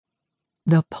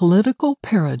The Political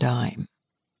Paradigm.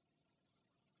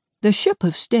 The ship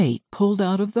of state pulled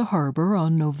out of the harbor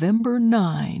on November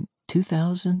 9,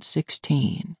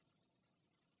 2016.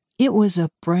 It was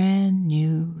a brand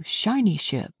new, shiny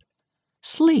ship,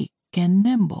 sleek and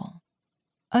nimble.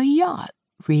 A yacht,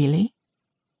 really.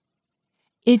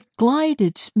 It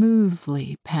glided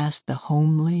smoothly past the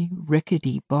homely,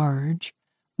 rickety barge,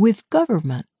 with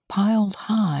government piled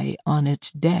high on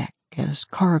its deck as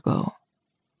cargo.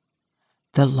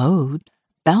 The load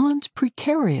balanced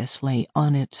precariously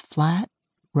on its flat,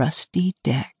 rusty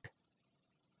deck.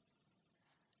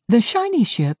 The shiny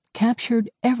ship captured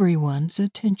everyone's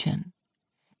attention.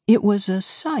 It was a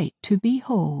sight to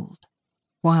behold,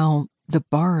 while the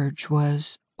barge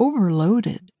was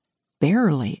overloaded,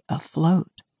 barely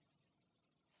afloat.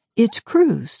 Its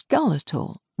crew,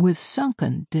 skeletal, with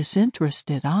sunken,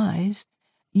 disinterested eyes,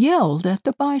 yelled at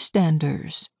the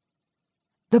bystanders.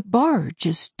 The barge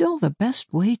is still the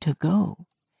best way to go.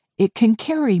 It can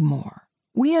carry more.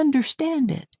 We understand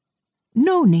it.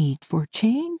 No need for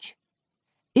change.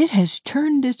 It has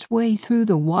churned its way through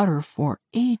the water for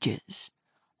ages,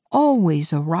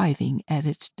 always arriving at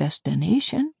its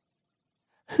destination.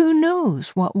 Who knows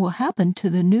what will happen to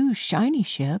the new shiny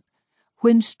ship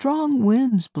when strong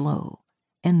winds blow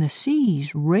and the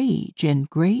seas rage in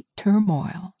great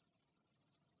turmoil?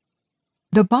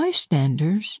 The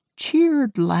bystanders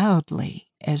cheered loudly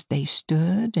as they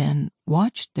stood and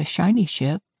watched the shiny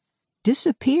ship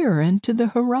disappear into the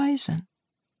horizon.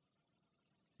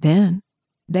 Then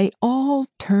they all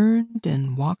turned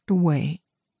and walked away,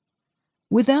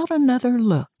 without another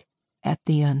look at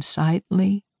the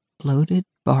unsightly, bloated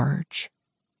barge.